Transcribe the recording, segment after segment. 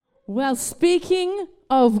Well, speaking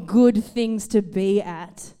of good things to be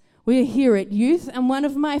at, we're here at Youth, and one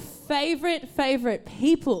of my favourite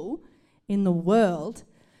people in the world,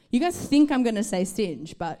 you guys think I'm going to say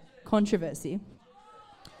Singe, but controversy.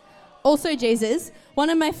 Also, Jesus, one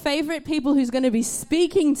of my favourite people who's going to be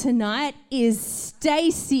speaking tonight is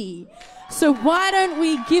Stacey. So why don't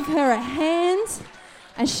we give her a hand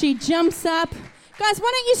as she jumps up. Guys,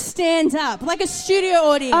 why don't you stand up like a studio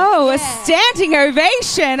audience? Oh, yeah. A standing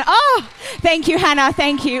ovation. Oh, thank you, Hannah.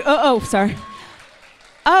 Thank you. Sorry.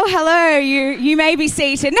 Oh, hello. You may be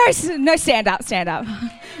seated. No, stand up.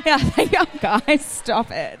 Yeah, thank you, guys.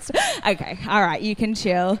 Stop it. Okay, all right, you can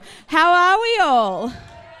chill. How are we all?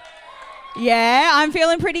 Yeah, I'm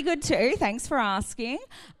feeling pretty good too. Thanks for asking.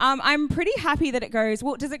 I'm pretty happy that it goes,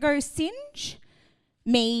 well, does it go Singe?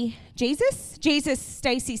 Me, Jesus,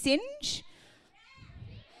 Stacey, Singe?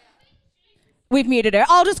 We've muted her.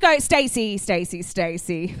 I'll just go Stacey.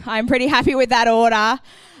 I'm pretty happy with that order.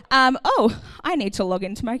 I need to log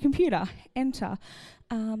into my computer. Enter.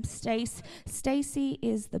 Stacey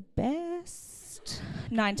is the best.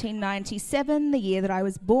 1997, the year that I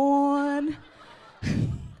was born.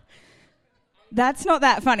 That's not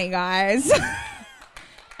that funny, guys.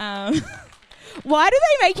 Why do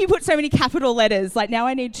they make you put so many capital letters? Like, now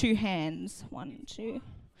I need 2 hands. 1, 2.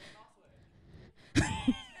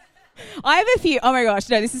 I have a few. Oh my gosh,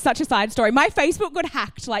 no, this is such a side story. My Facebook got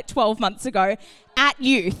hacked like 12 months ago at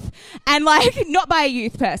Youth. And like, not by a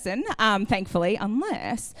youth person, thankfully,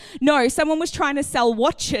 unless, no, someone was trying to sell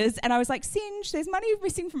watches and I was like, Singe, there's money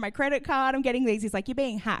missing from my credit card. I'm getting these. He's like, you're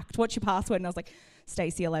being hacked. What's your password? And I was like,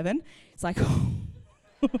 Stacey11. It's like,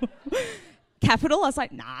 capital? I was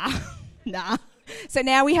like, nah. So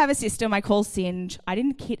now we have a system I call Singe. I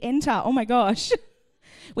didn't hit enter. Oh my gosh.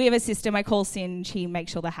 We have a system I call Singe. He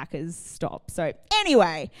makes sure the hackers stop. So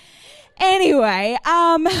anyway,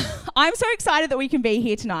 I'm so excited that we can be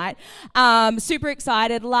here tonight. Super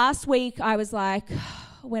excited. Last week I was like,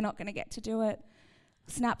 we're not going to get to do it.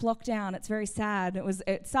 Snap lockdown. It's very sad.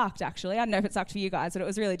 It sucked actually. I don't know if it sucked for you guys, but it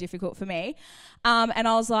was really difficult for me. And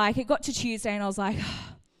I was like, it got to Tuesday and I was like,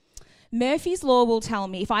 Murphy's Law will tell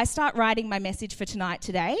me if I start writing my message for tonight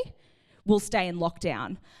today, we'll stay in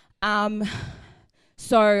lockdown.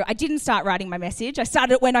 So I didn't start writing my message. I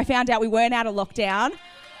started it when I found out we weren't out of lockdown.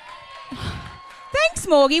 Thanks,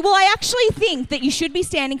 Morgie. Well, I actually think that you should be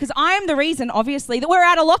standing because I am the reason, obviously, that we're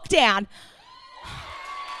out of lockdown.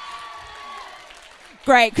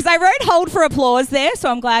 Great, because I wrote hold for applause there, so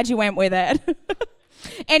I'm glad you went with it.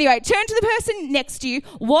 Anyway, turn to the person next to you.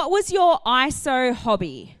 What was your ISO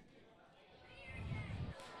hobby?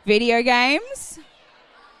 Video games?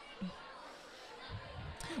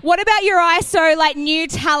 What about your ISO, like, new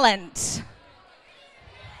talent?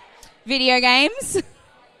 Video games?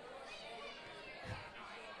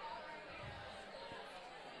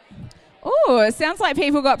 Oh, it sounds like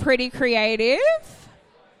people got pretty creative.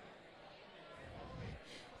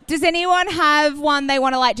 Does anyone have one they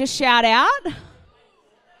want to, like, just shout out?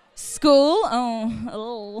 School?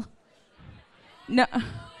 Oh. No.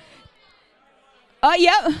 Oh,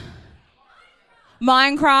 yep.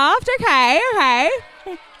 Minecraft? Okay.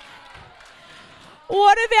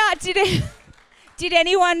 What about, did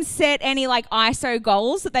anyone set any, like, ISO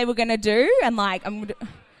goals that they were going to do? And, like,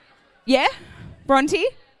 yeah? Bronte?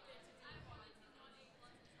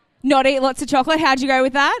 Not eat lots of chocolate. How'd you go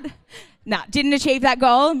with that? Nah, didn't achieve that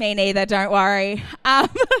goal. Me neither, don't worry. I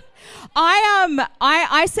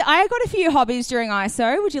got a few hobbies during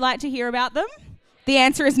ISO. Would you like to hear about them? The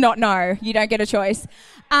answer is not no. You don't get a choice.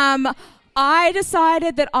 I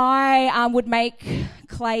decided that I would make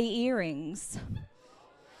clay earrings.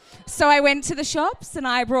 So I went to the shops and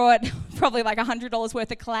I brought probably like $100 worth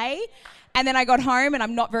of clay. And then I got home and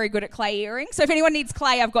I'm not very good at clay earrings. So if anyone needs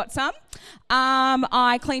clay, I've got some.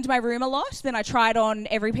 I cleaned my room a lot. Then I tried on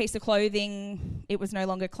every piece of clothing. It was no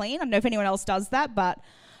longer clean. I don't know if anyone else does that, but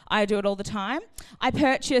I do it all the time. I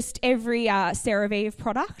purchased every CeraVe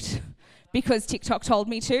product because TikTok told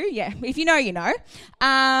me to. Yeah, if you know, you know.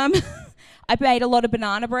 I made a lot of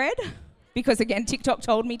banana bread because, again, TikTok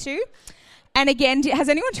told me to. And again, has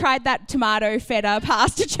anyone tried that tomato feta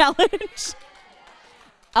pasta challenge?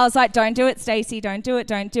 I was like, don't do it, Stacey, don't do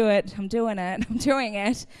it. I'm doing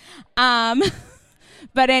it.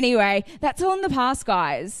 But anyway, that's all in the past,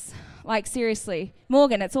 guys. Like, seriously.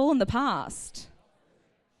 Morgan, it's all in the past.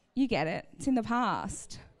 You get it. It's in the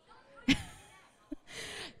past.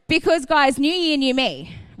 Because, guys, new year, new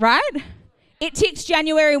me, right? It ticks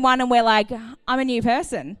January 1 and we're like, I'm a new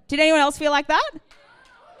person. Did anyone else feel like that?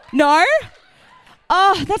 No?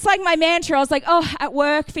 Oh, that's like my mantra. I was like, at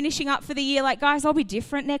work, finishing up for the year, like, guys, I'll be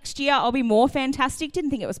different next year. I'll be more fantastic.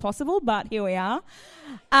 Didn't think it was possible, but here we are.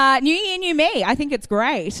 New year, new me. I think it's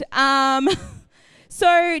great.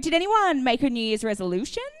 So did anyone make a New Year's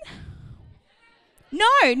resolution?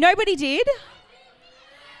 No, nobody did.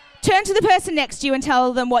 Turn to the person next to you and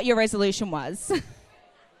tell them what your resolution was.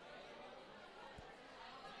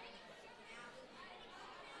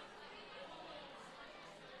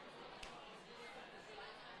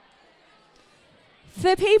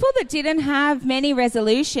 For people that didn't have many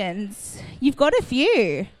resolutions, you've got a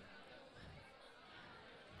few.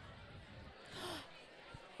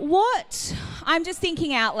 What? I'm just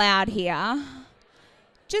thinking out loud here.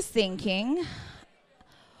 Just thinking.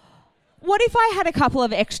 What if I had a couple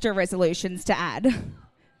of extra resolutions to add?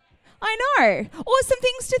 I know. Or some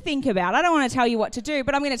things to think about. I don't want to tell you what to do,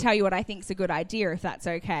 but I'm going to tell you what I think is a good idea, if that's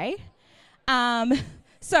okay.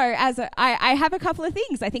 So I have a couple of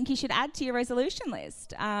things I think you should add to your resolution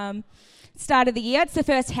list. Start of the year, it's the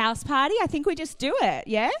first house party. I think we just do it,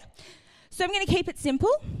 yeah? So I'm going to keep it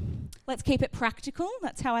simple. Let's keep it practical.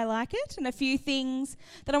 That's how I like it. And a few things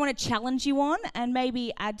that I want to challenge you on and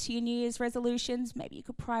maybe add to your New Year's resolutions. Maybe you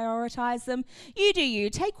could prioritise them. You do you.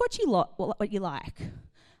 Take what you like.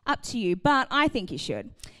 Up to you. But I think you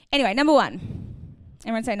should. Anyway, number one.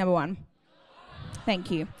 Everyone say number one.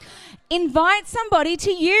 Thank you. Invite somebody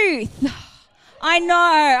to youth. I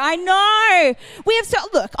know. We have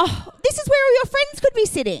this is where all your friends could be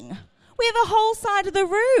sitting. We have a whole side of the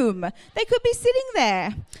room. They could be sitting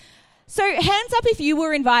there. So hands up if you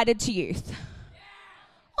were invited to youth.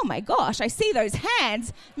 Oh my gosh, I see those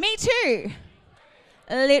hands. Me too.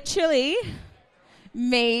 Literally,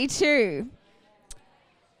 me too.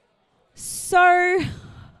 So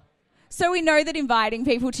we know that inviting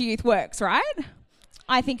people to youth works, right?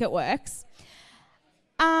 I think it works.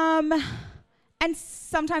 And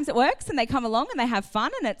sometimes it works and they come along and they have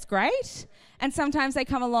fun and it's great. And sometimes they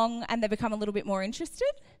come along and they become a little bit more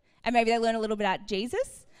interested and maybe they learn a little bit about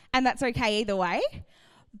Jesus, and that's okay either way.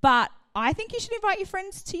 But I think you should invite your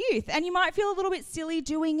friends to youth, and you might feel a little bit silly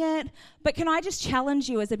doing it, but can I just challenge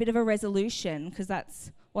you as a bit of a resolution, because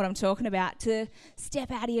that's what I'm talking about, to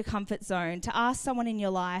step out of your comfort zone, to ask someone in your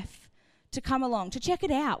life to come along, to check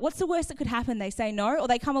it out. What's the worst that could happen? They say no, or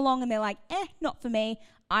they come along and they're like, not for me.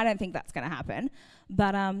 I don't think that's going to happen.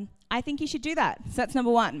 But I think you should do that. So that's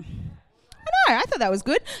number one. I know, I thought that was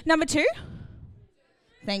good. Number two.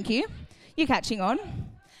 Thank you. You're catching on.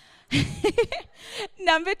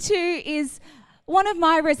 Number two is one of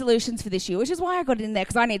my resolutions for this year, which is why I got it in there,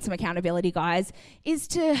 because I need some accountability, guys, is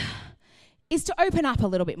to open up a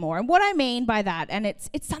little bit more. And what I mean by that, and it's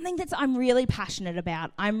something that I'm really passionate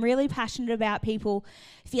about. I'm really passionate about people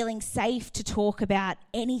feeling safe to talk about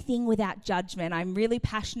anything without judgment. I'm really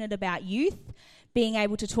passionate about youth being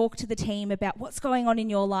able to talk to the team about what's going on in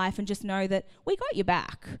your life and just know that we got your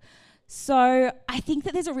back. So I think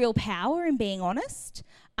that there's a real power in being honest.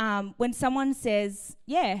 When someone says,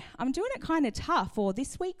 yeah, I'm doing it kind of tough, or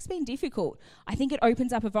this week's been difficult, I think it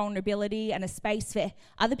opens up a vulnerability and a space for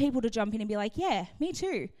other people to jump in and be like, yeah, me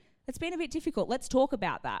too. It's been a bit difficult. Let's talk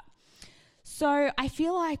about that. So I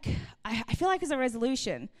feel like as a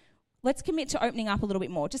resolution, let's commit to opening up a little bit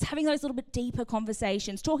more, just having those little bit deeper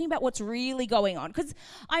conversations, talking about what's really going on. Because,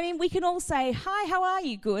 I mean, we can all say, hi, how are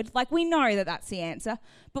you? Good. Like, we know that that's the answer,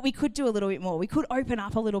 but we could do a little bit more. We could open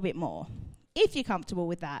up a little bit more, if you're comfortable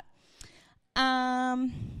with that.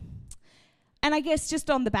 And I guess just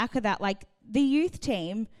on the back of that, like, the youth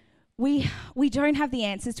team, we don't have the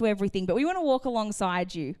answers to everything, but we want to walk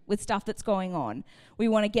alongside you with stuff that's going on. We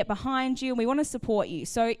want to get behind you and we want to support you.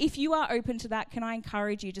 So if you are open to that, can I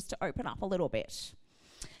encourage you just to open up a little bit?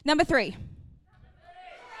 Number three.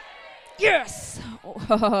 Yes!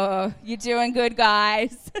 Oh, you're doing good,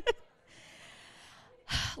 guys.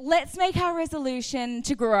 Let's make our resolution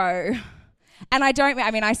to grow. And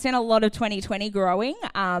I spent a lot of 2020 growing,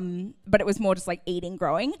 but it was more just like eating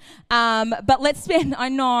growing. But I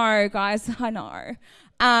know, guys, I know.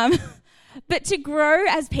 But to grow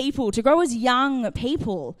as people, to grow as young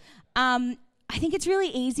people, I think it's really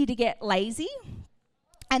easy to get lazy.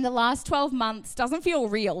 And the last 12 months doesn't feel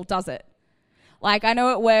real, does it? Like, I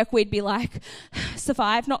know at work we'd be like,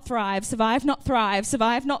 survive, not thrive, survive, not thrive,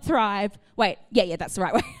 survive, not thrive. Wait, yeah, that's the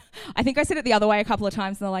right way. I think I said it the other way a couple of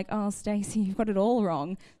times and they're like, oh, Stacey, you've got it all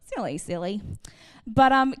wrong. Silly. But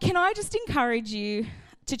can I just encourage you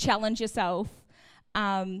to challenge yourself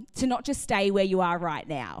to not just stay where you are right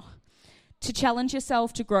now, to challenge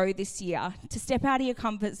yourself to grow this year, to step out of your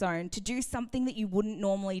comfort zone, to do something that you wouldn't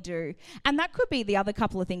normally do. And that could be the other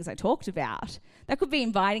couple of things I talked about. That could be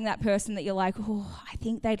inviting that person that you're like, oh, I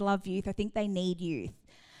think they'd love youth. I think they need youth.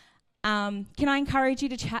 Can I encourage you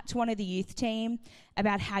to chat to one of the youth team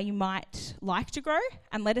about how you might like to grow?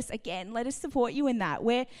 And let us support you in that.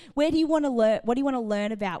 Where do you want to learn? What do you want to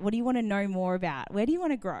learn about? What do you want to know more about? Where do you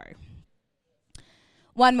want to grow?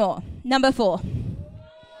 One more. Number 4.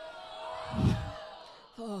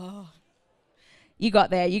 Oh. You got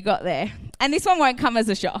there. And this one won't come as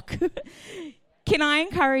a shock. Can I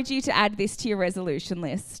encourage you to add this to your resolution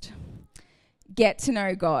list? Get to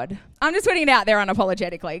know God. I'm just putting it out there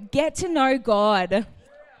unapologetically. Get to know God.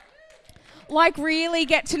 Like, really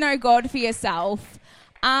get to know God for yourself.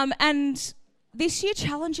 And this year,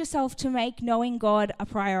 challenge yourself to make knowing God a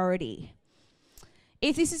priority.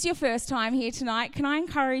 If this is your first time here tonight, can I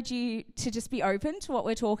encourage you to just be open to what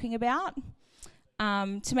we're talking about?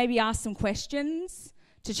 To maybe ask some questions,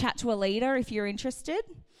 to chat to a leader if you're interested.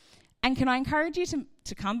 And can I encourage you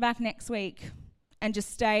to come back next week and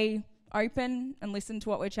just stay open and listen to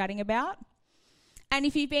what we're chatting about? And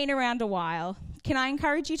if you've been around a while, can I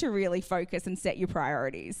encourage you to really focus and set your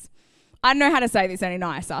priorities? I don't know how to say this any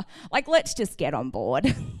nicer. Like, let's just get on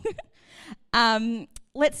board.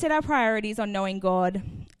 Let's set our priorities on knowing God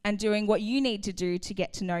and doing what you need to do to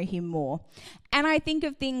get to know him more. And I think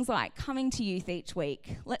of things like coming to youth each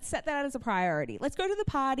week. Let's set that out as a priority. Let's go to the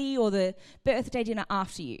party or the birthday dinner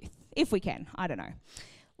after youth, if we can. I don't know.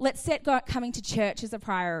 Let's set coming to church as a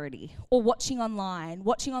priority, or watching online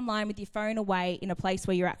with your phone away in a place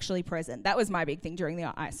where you're actually present. That was my big thing during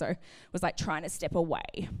the ISO, was like trying to step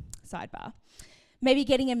away. Sidebar. Maybe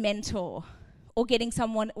getting a mentor or getting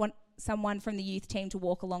someone from the youth team to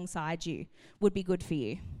walk alongside you would be good for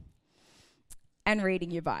you. And reading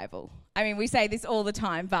your Bible. I mean, we say this all the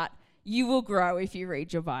time, but you will grow if you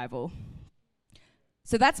read your Bible.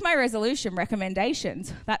 So that's my resolution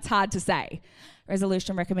recommendations. That's hard to say.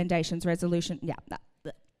 Resolution recommendations. Resolution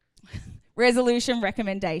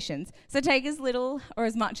recommendations. So take as little or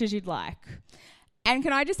as much as you'd like. And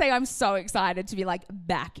can I just say I'm so excited to be like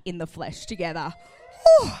back in the flesh together.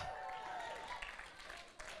 Whew.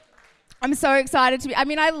 I'm so excited to be,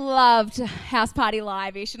 I loved House Party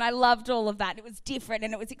Live-ish and I loved all of that. It was different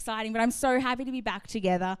and it was exciting, but I'm so happy to be back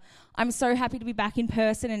together. I'm so happy to be back in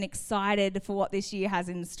person and excited for what this year has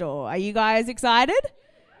in store. Are you guys excited?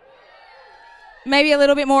 Maybe a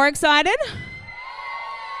little bit more excited?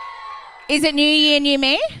 Is it New Year, New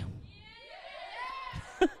Me?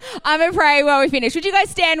 I'm going to pray while we finish. Would you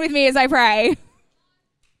guys stand with me as I pray?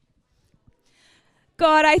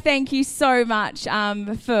 God, I thank you so much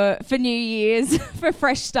for New Year's, for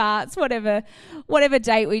fresh starts, whatever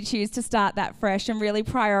date we choose to start that fresh and really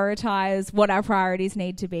prioritise what our priorities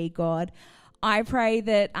need to be, God. I pray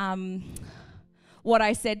that what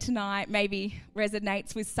I said tonight maybe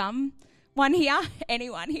resonates with someone here,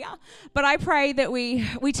 anyone here. But I pray that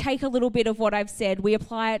we take a little bit of what I've said, we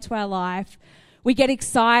apply it to our life. We get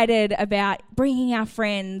excited about bringing our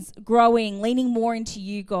friends, growing, leaning more into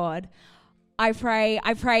you, God. I pray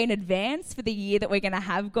in advance for the year that we're going to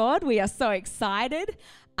have, God. We are so excited.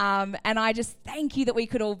 And I just thank you that we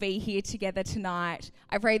could all be here together tonight.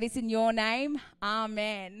 I pray this in your name.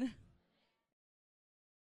 Amen.